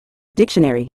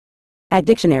Dictionary. At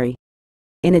dictionary.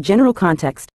 In a general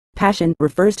context, passion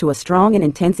refers to a strong and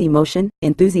intense emotion,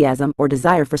 enthusiasm, or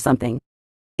desire for something.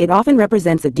 It often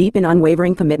represents a deep and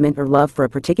unwavering commitment or love for a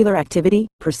particular activity,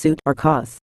 pursuit, or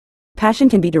cause. Passion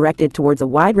can be directed towards a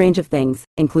wide range of things,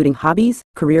 including hobbies,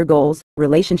 career goals,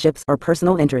 relationships, or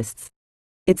personal interests.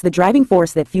 It's the driving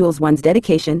force that fuels one's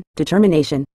dedication,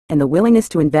 determination, and the willingness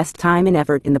to invest time and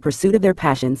effort in the pursuit of their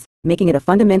passions, making it a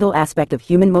fundamental aspect of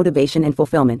human motivation and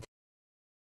fulfillment.